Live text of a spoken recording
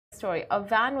story. A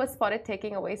van was spotted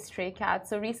taking away stray cats.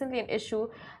 So recently, an issue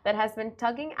that has been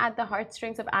tugging at the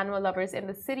heartstrings of animal lovers in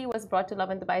the city was brought to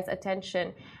Lovin Dubai's attention.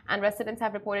 And residents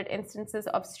have reported instances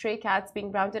of stray cats being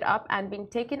rounded up and being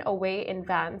taken away in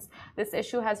vans. This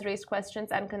issue has raised questions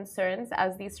and concerns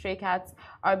as these stray cats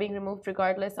are being removed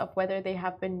regardless of whether they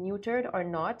have been neutered or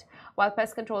not. While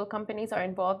pest control companies are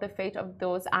involved, the fate of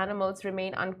those animals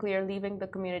remain unclear, leaving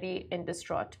the community in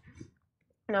distraught.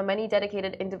 Now, many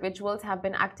dedicated individuals have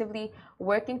been actively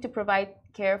working to provide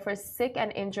care for sick and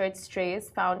injured strays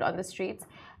found on the streets.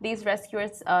 These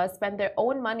rescuers spend their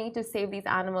own money to save these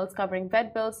animals, covering vet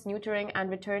bills, neutering, and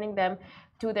returning them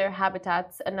to their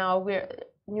habitats. And now we're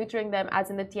neutering them as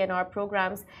in the TNR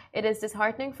programs. It is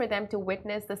disheartening for them to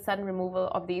witness the sudden removal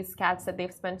of these cats that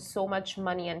they've spent so much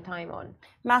money and time on.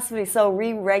 Massively so.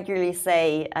 We regularly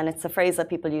say, and it's a phrase that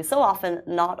people use so often,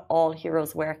 not all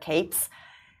heroes wear capes.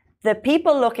 The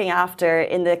people looking after,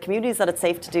 in the communities that it's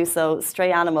safe to do so,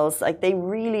 stray animals, like they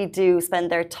really do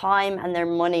spend their time and their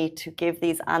money to give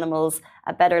these animals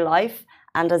a better life.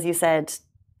 And as you said,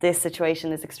 this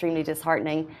situation is extremely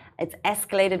disheartening. It's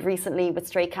escalated recently with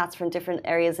stray cats from different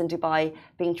areas in Dubai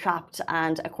being trapped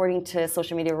and, according to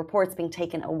social media reports, being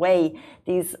taken away.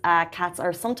 These cats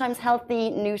are sometimes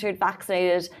healthy, neutered,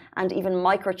 vaccinated, and even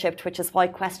microchipped, which is why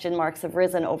question marks have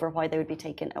risen over why they would be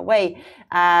taken away.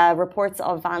 Reports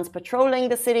of vans patrolling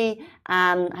the city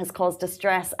has caused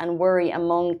distress and worry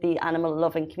among the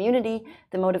animal-loving community.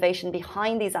 The motivation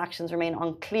behind these actions remain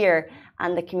unclear,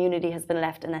 and the community has been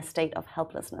left in a state of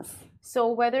helplessness. So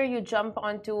whether you jump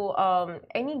onto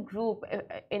any group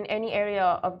in any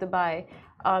area of Dubai,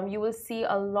 you will see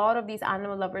a lot of these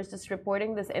animal lovers just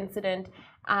reporting this incident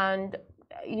and,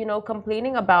 you know,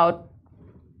 complaining about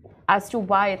as to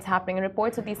why it's happening. And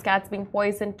reports of these cats being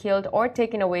poisoned, killed, or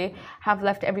taken away have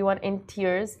left everyone in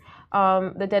tears.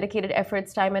 The dedicated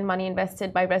efforts, time and money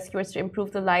invested by rescuers to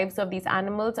improve the lives of these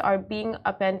animals are being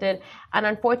upended. And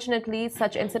unfortunately,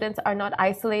 such incidents are not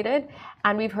isolated.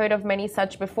 And we've heard of many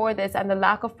such before this. And the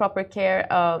lack of proper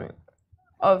care of,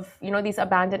 you know, these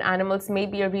abandoned animals may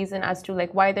be a reason as to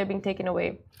like why they're being taken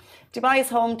away. Dubai is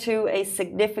home to a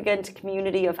significant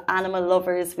community of animal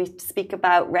lovers. We speak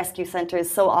about rescue centres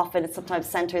so often. It's sometimes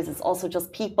centres, it's also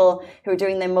just people who are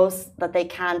doing the most that they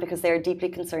can because they are deeply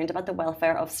concerned about the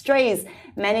welfare of strays.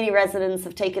 Many residents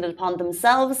have taken it upon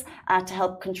themselves to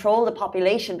help control the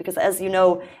population because, as you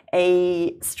know,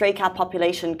 a stray cat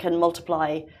population can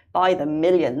multiply by the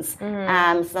millions.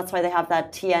 So that's why they have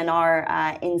that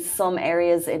TNR. In some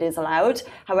areas it is allowed.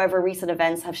 However, recent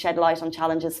events have shed light on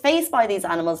challenges faced by these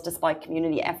animals despite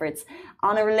community efforts.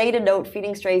 On a related note,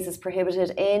 feeding strays is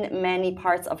prohibited in many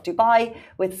parts of Dubai,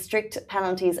 with strict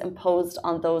penalties imposed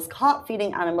on those caught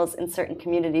feeding animals in certain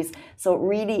communities. So it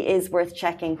really is worth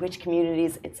checking which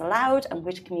communities it's allowed and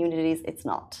which communities it's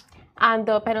not. And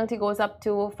the penalty goes up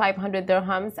to 500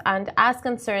 dirhams. And as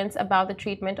concerns about the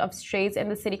treatment of strays in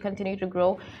the city continue to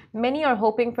grow, many are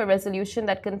hoping for resolution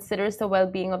that considers the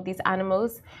well-being of these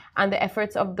animals and the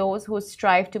efforts of those who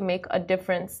strive to make a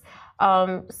difference.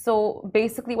 So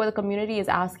basically what the community is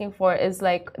asking for is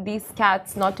like these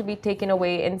cats not to be taken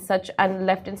away in such and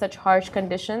left in such harsh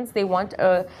conditions. They want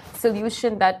a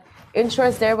solution that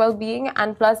ensures their well-being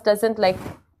and plus doesn't like,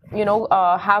 you know,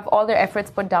 have all their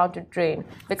efforts put down to drain.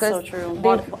 Because so true.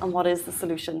 What is the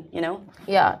solution, you know?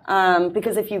 Yeah.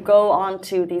 Because if you go on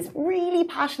to these really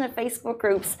passionate Facebook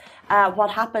groups, what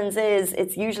happens is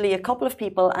it's usually a couple of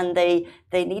people and they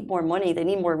need more money, they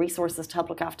need more resources to help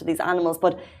look after these animals.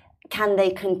 But can they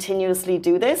continuously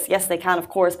do this? Yes, they can, of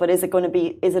course, but is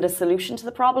it a solution to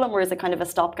the problem or is it kind of a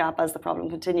stopgap as the problem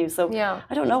continues? So yeah.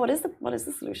 I don't know, what is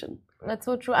the solution? That's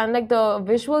so true. And like the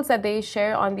visuals that they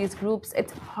share on these groups,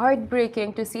 it's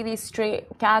heartbreaking to see these stray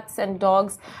cats and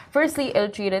dogs, firstly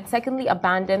ill-treated, secondly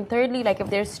abandoned, thirdly like if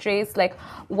they're strays, like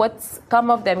what's come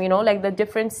of them, you know, like the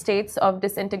different states of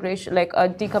disintegration, like a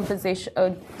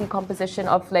decomposition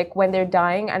of like when they're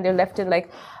dying and they're left in like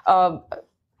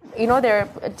you know, they're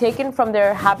taken from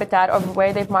their habitat or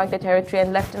where they've marked their territory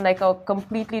and left in like a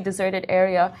completely deserted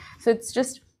area. So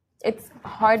it's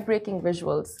heartbreaking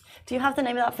visuals. Do you have the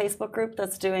name of that Facebook group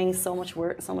that's doing so much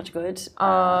work, so much good?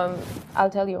 I'll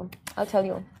tell you.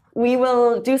 We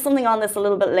will do something on this a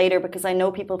little bit later because I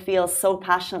know people feel so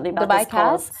passionately about this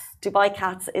cause. Dubai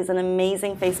Cats is an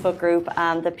amazing Facebook group.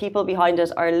 The people behind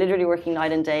it are literally working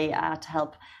night and day to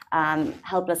help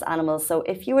helpless animals. So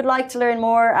if you would like to learn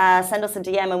more, send us a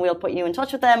DM and we'll put you in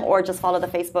touch with them, or just follow the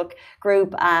Facebook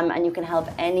group and you can help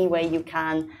any way you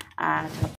can to help